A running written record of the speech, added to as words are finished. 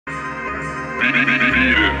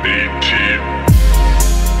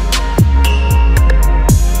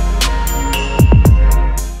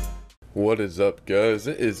What is up, guys?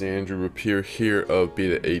 It is Andrew Rapier here of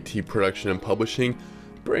Beat It AT Production and Publishing,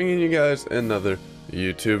 bringing you guys another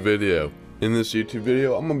YouTube video. In this YouTube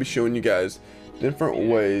video, I'm going to be showing you guys different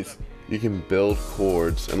ways you can build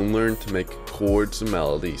chords and learn to make chords and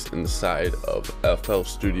melodies inside of FL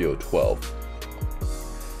Studio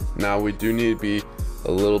 12. Now, we do need to be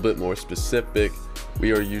a little bit more specific.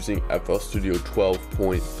 We are using FL Studio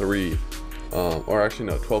 12.3, or actually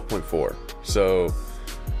no, 12.4. So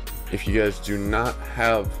if you guys do not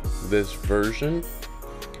have this version,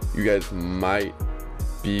 you guys might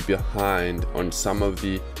be behind on some of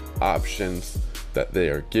the options that they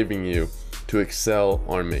are giving you to excel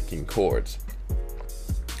on making chords.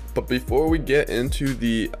 But before we get into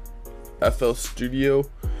the FL Studio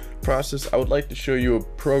process, I would like to show you a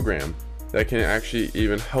program that can actually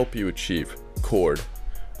even help you achieve chord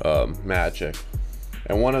magic.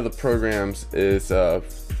 And one of the programs is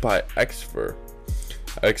by Xfer.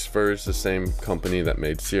 Xfer is the same company that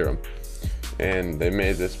made Serum, and they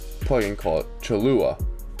made this plugin called Cholua.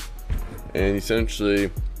 And essentially,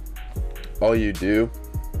 all you do,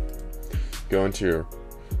 go into your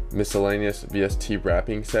miscellaneous VST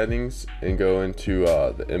wrapping settings and go into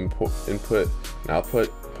the input and output,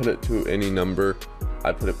 put it to any number.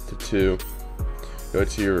 I put it to 2. Go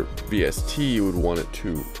to your VST you would want it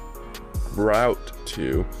to route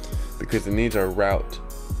to, because it needs a route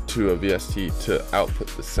to a VST to output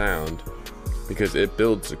the sound, because it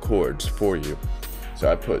builds the chords for you.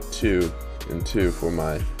 So I put 2 and 2 for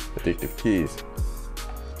my addictive keys.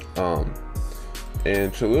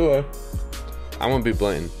 And Cholua, I'm gonna be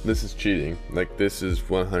blatant, this is cheating. Like, this is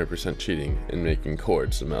 100% cheating in making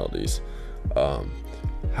chords and melodies.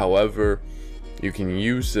 However, you can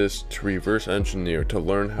use this to reverse engineer to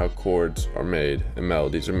learn how chords are made and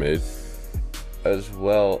melodies are made, as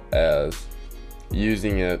well as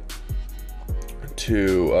using it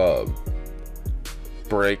to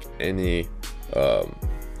break any how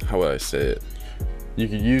would I say it, you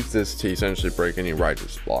can use this to essentially break any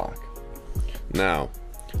writer's block. Now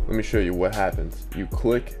let me show you what happens. You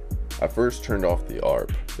click, I first turned off the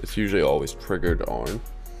ARP, it's usually always triggered on.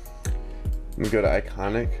 We go to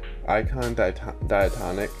icon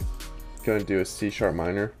diatonic, going to do a C sharp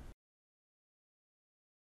minor.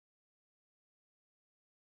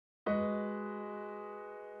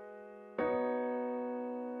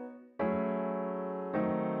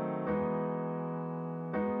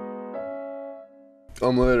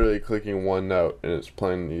 I'm literally clicking one note and it's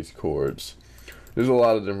playing these chords. There's a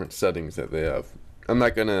lot of different settings that they have.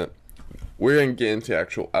 We're gonna get into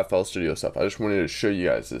actual FL Studio stuff. I just wanted to show you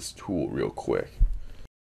guys this tool real quick.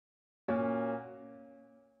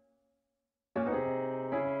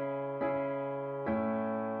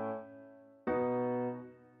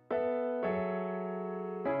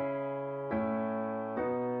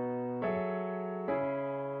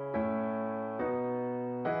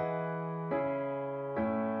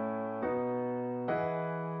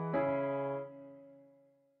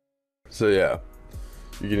 So yeah,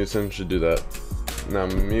 you can essentially do that. Now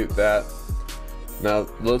mute that. Now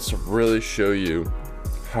let's really show you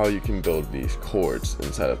how you can build these chords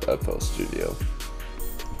inside of FL Studio.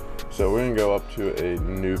 So we're gonna go up to a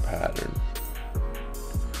new pattern.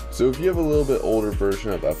 So if you have a little bit older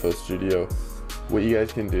version of FL Studio, what you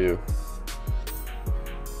guys can do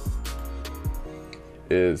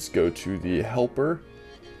is go to the helper,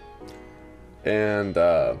 and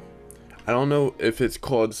I don't know if it's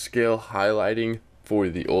called scale highlighting for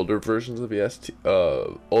the older versions of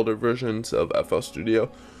FL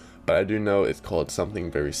Studio, but I do know it's called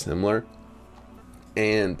something very similar.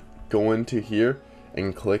 And go into here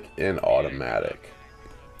and click in automatic.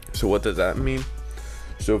 So what does that mean?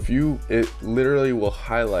 So it literally will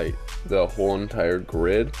highlight the whole entire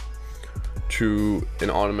grid to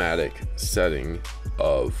an automatic setting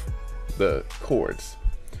of the chords.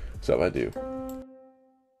 So if I do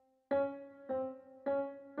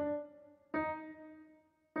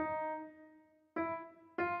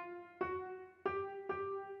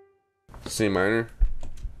C minor,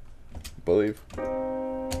 I believe.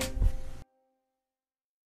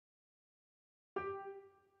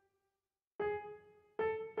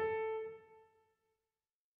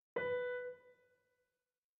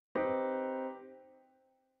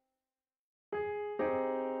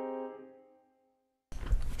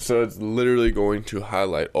 So it's literally going to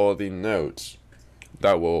highlight all the notes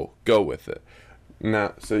that will go with it.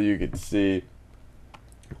 Now, so you can see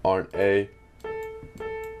on A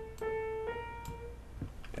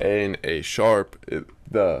and A sharp,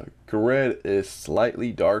 the grid is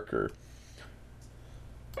slightly darker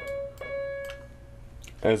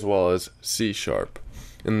as well as C sharp.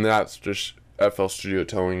 And that's just FL Studio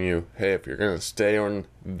telling you, hey, if you're going to stay on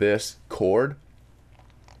this chord,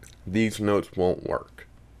 these notes won't work,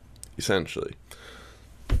 essentially.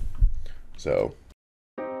 So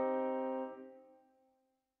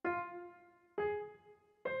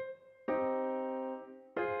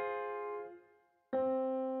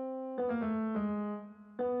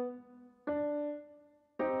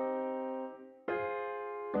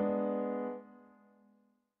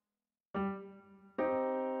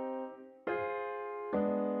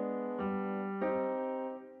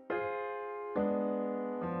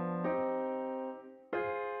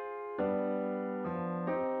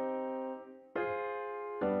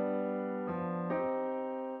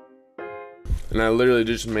and I literally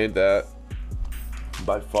just made that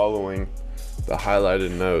by following the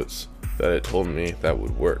highlighted notes that it told me that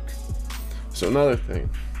would work. So another thing,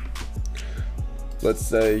 let's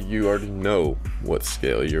say you already know what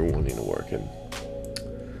scale you're wanting to work in.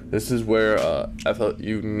 This is where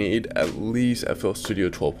you need at least FL Studio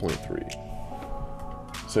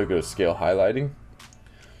 12.3. So go to scale highlighting.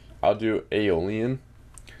 I'll do Aeolian,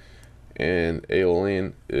 and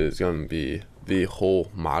Aeolian is going to be the whole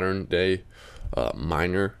modern day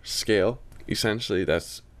minor scale. Essentially,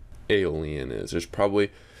 that's Aeolian is. There's probably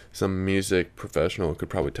some music professional who could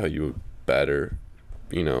probably tell you a better,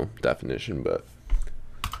 definition, but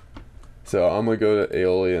so I'm gonna go to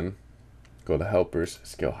Aeolian, go to helpers,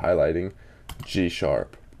 scale highlighting, G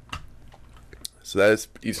sharp. So that is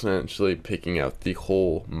essentially picking out the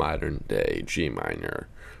whole modern day G minor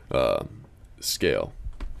scale.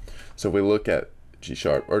 So if we look at G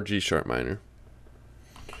sharp or G sharp minor,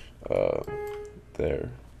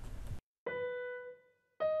 there.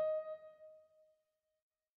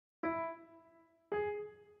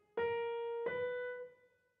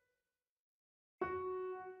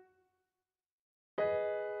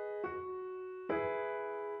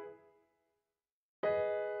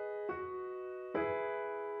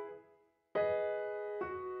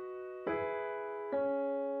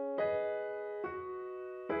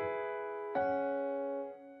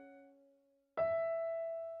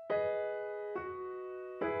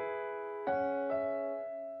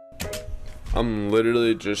 I'm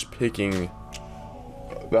literally just picking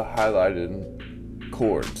the highlighted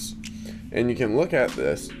chords, and you can look at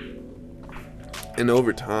this, and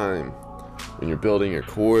over time when you're building your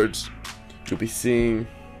chords, you'll be seeing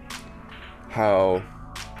how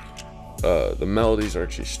the melodies are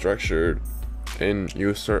actually structured, and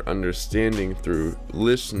you start understanding through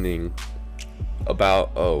listening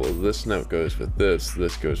about, oh well, this note goes with this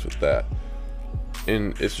goes with that,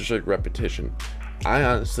 and it's just like repetition. I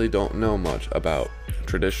honestly don't know much about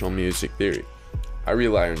traditional music theory. I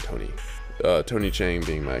rely on Tony Chang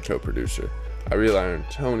being my co-producer. I rely on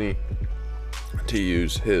Tony to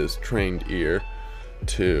use his trained ear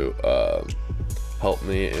to help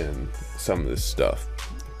me in some of this stuff.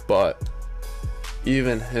 But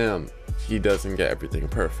even him, he doesn't get everything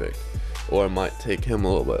perfect, or it might take him a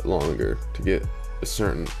little bit longer to get a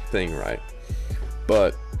certain thing right.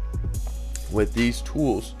 But with these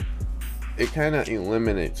tools, it kind of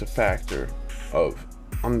eliminates a factor of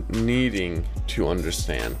needing to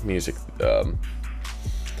understand music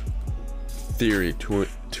theory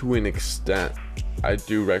to an extent. I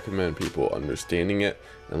do recommend people understanding it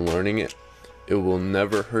and learning it. It will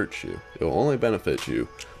never hurt you. It will only benefit you.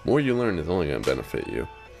 More you learn is only going to benefit you.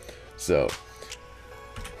 So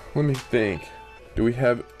let me think. Do we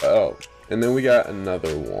have, oh, and then we got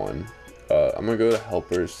another one. I'm going to go to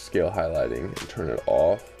helpers, scale highlighting, and turn it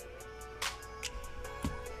off.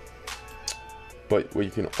 But what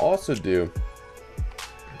you can also do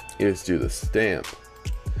is do the stamp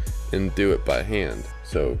and do it by hand.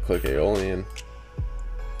 So click Aeolian.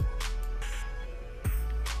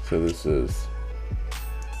 So this is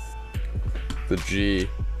the G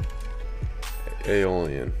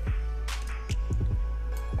Aeolian.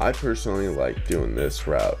 I personally like doing this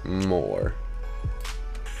route more.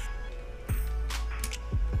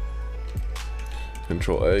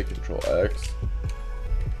 Control A, Control X.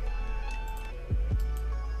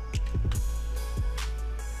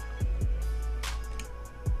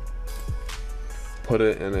 Put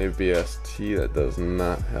it in a VST that does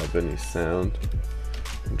not have any sound.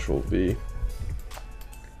 Control V.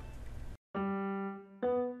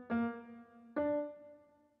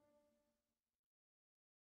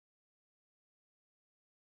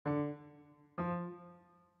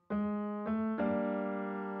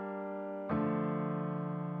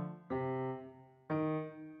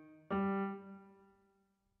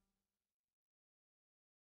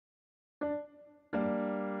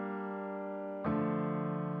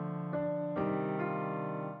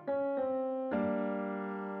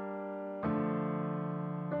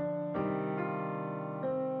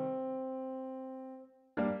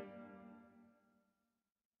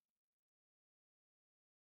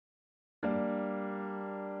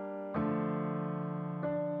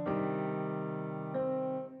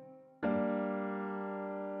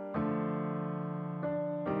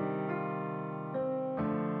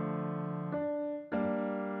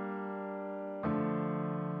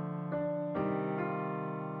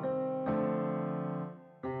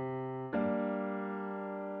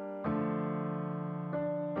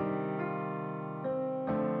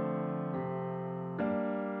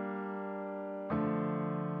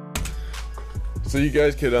 So you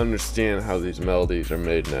guys could understand how these melodies are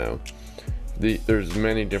made now. There's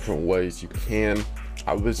many different ways you can.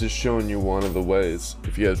 I was just showing you one of the ways.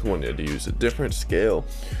 If you guys wanted to use a different scale,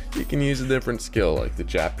 you can use a different scale like the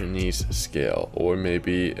Japanese scale, or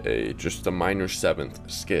maybe just a minor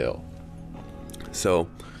 7th scale. So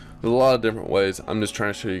there's a lot of different ways. I'm just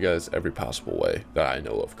trying to show you guys every possible way that I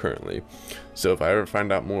know of currently. So if I ever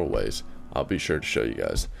find out more ways, I'll be sure to show you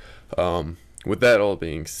guys. With that all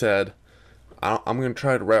being said, I'm going to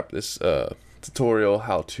try to wrap this tutorial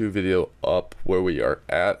how-to video up where we are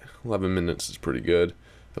at. 11 minutes is pretty good.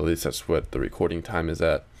 At least that's what the recording time is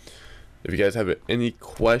at. If you guys have any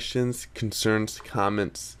questions, concerns,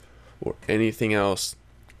 comments, or anything else,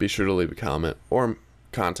 be sure to leave a comment or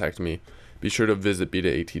contact me. Be sure to visit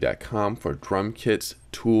beatit.com for drum kits,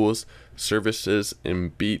 tools, services,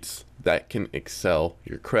 and beats that can excel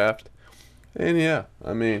your craft. And yeah,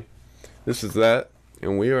 I mean, this is that,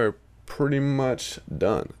 and we are pretty much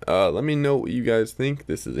done. Let me know what you guys think.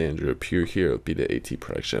 This is Andrew Rapier here of Beat It AT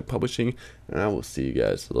Production and Publishing, and I will see you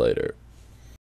guys later.